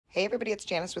Hey everybody, it's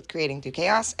Janice with Creating Through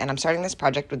Chaos, and I'm starting this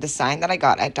project with the sign that I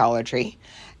got at Dollar Tree.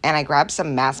 And I grabbed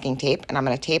some masking tape, and I'm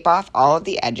going to tape off all of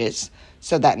the edges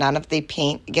so that none of the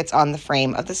paint gets on the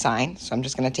frame of the sign. So I'm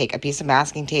just going to take a piece of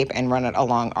masking tape and run it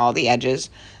along all the edges.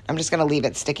 I'm just going to leave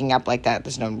it sticking up like that.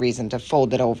 There's no reason to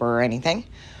fold it over or anything.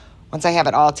 Once I have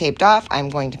it all taped off, I'm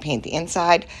going to paint the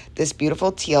inside this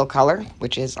beautiful teal color,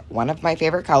 which is one of my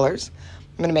favorite colors.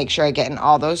 I'm going to make sure I get in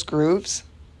all those grooves.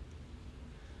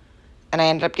 And I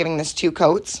ended up giving this 2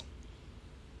 coats.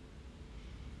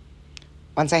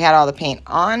 Once I had all the paint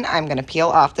on, I'm going to peel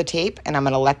off the tape and I'm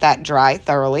going to let that dry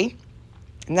thoroughly.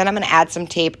 And then I'm going to add some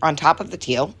tape on top of the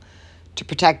teal to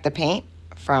protect the paint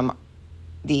from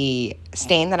the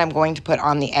stain that I'm going to put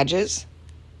on the edges.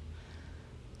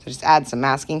 So just add some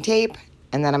masking tape,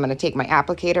 and then I'm going to take my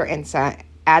applicator and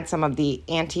add some of the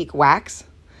antique wax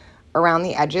around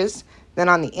the edges. Then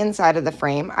on the inside of the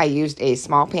frame, I used a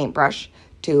small paintbrush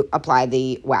to apply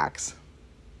the wax.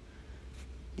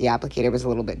 The applicator was a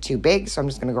little bit too big, so I'm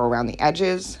just going to go around the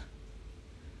edges.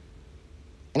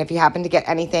 And if you happen to get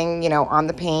anything, on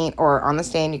the paint or on the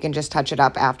stain, you can just touch it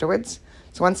up afterwards.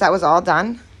 So once that was all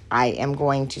done, I am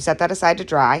going to set that aside to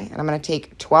dry, and I'm going to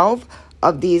take 12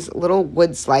 of these little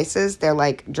wood slices. They're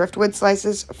like driftwood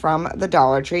slices from the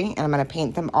Dollar Tree, and I'm going to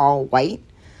paint them all white.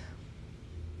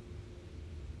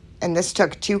 And this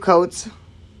took 2 coats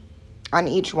on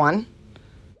each one.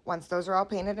 Once those are all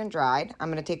painted and dried,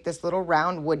 I'm going to take this little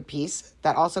round wood piece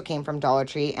that also came from Dollar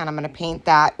Tree, and I'm going to paint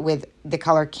that with the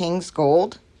color King's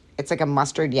Gold. It's like a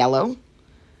mustard yellow.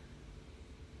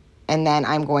 And then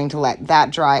I'm going to let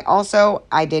that dry also.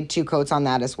 I did 2 coats on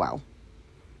that as well.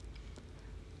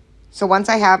 So once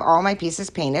I have all my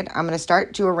pieces painted, I'm going to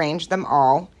start to arrange them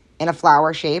all in a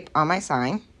flower shape on my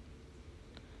sign.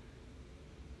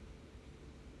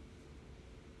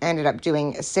 I ended up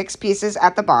doing 6 pieces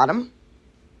at the bottom.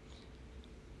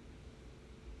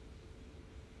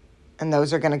 And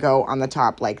those are going to go on the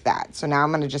top like that. So now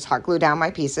I'm going to just hot glue down my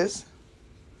pieces.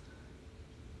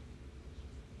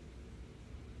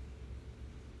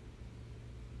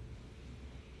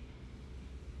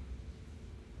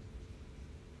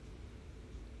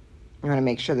 I'm going to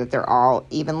make sure that they're all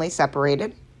evenly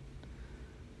separated.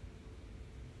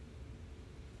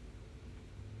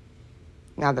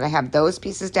 Now that I have those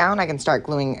pieces down, I can start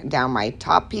gluing down my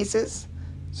top pieces.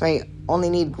 So I only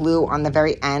need glue on the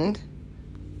very end.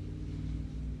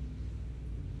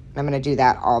 I'm going to do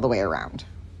that all the way around.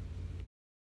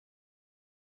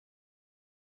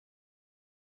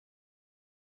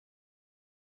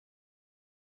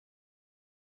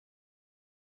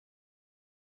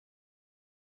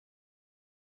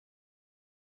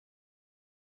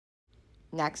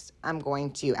 Next, I'm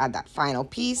going to add that final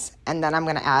piece, and then I'm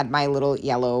going to add my little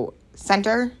yellow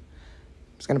center. I'm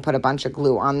just going to put a bunch of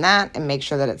glue on that and make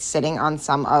sure that it's sitting on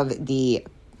some of the,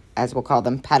 as we'll call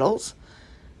them, petals.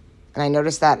 And I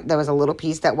noticed that there was a little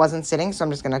piece that wasn't sitting, so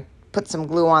I'm just going to put some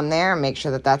glue on there and make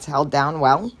sure that that's held down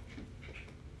well.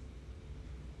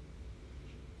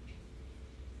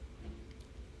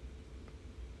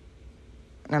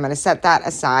 And I'm going to set that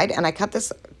aside, and I cut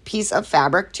this piece of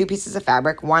fabric, 2 pieces of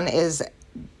fabric. One is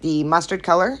the mustard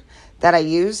color that I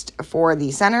used for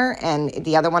the center, and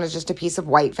the other one is just a piece of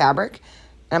white fabric.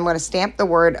 And I'm going to stamp the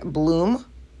word bloom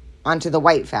onto the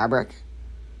white fabric.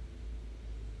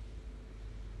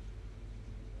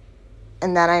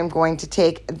 And then I'm going to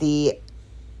take the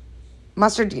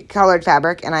mustard colored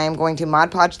fabric and I am going to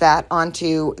Mod Podge that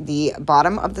onto the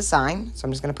bottom of the sign. So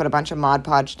I'm just going to put a bunch of Mod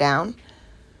Podge down.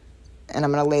 And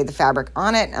I'm going to lay the fabric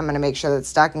on it. I'm going to make sure that it's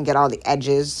stuck and get all the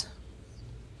edges.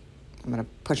 I'm going to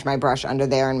push my brush under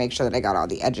there and make sure that I got all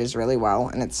the edges really well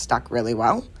and it's stuck really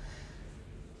well.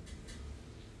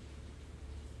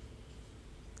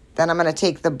 Then I'm going to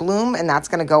take the bloom and that's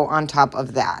going to go on top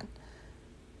of that.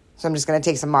 So I'm just going to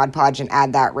take some Mod Podge and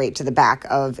add that right to the back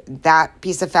of that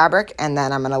piece of fabric, and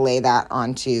then I'm going to lay that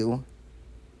onto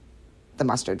the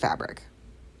mustard fabric.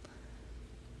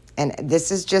 And this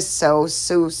is just so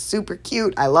super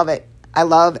cute. I love it. I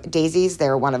love daisies.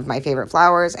 They're one of my favorite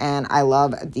flowers, and I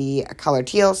love the color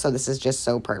teal, so this is just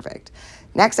so perfect.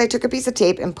 Next, I took a piece of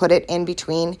tape and put it in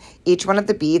between each one of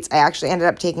the beads. I actually ended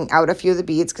up taking out a few of the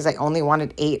beads because I only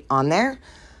wanted 8 on there.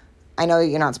 I know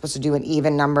you're not supposed to do an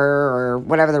even number or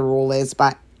whatever the rule is,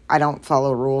 but I don't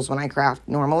follow rules when I craft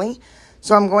normally.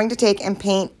 So I'm going to take and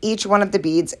paint each one of the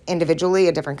beads individually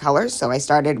a different color. So I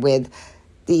started with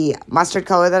the mustard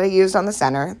color that I used on the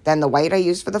center, then the white I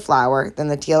used for the flower, then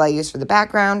the teal I used for the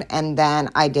background, and then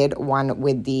I did one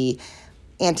with the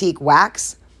antique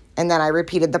wax, and then I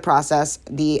repeated the process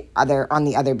on the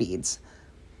other beads.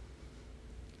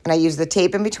 And I used the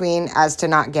tape in between as to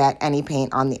not get any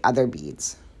paint on the other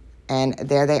beads. And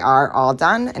there they are all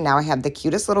done. And now I have the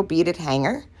cutest little beaded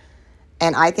hanger.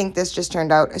 And I think this just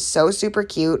turned out so super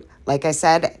cute. Like I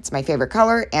said, it's my favorite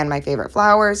color and my favorite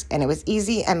flowers, and it was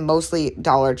easy and mostly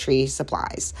Dollar Tree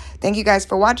supplies. Thank you guys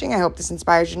for watching. I hope this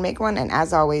inspires you to make one, and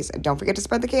as always, don't forget to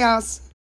spread the chaos.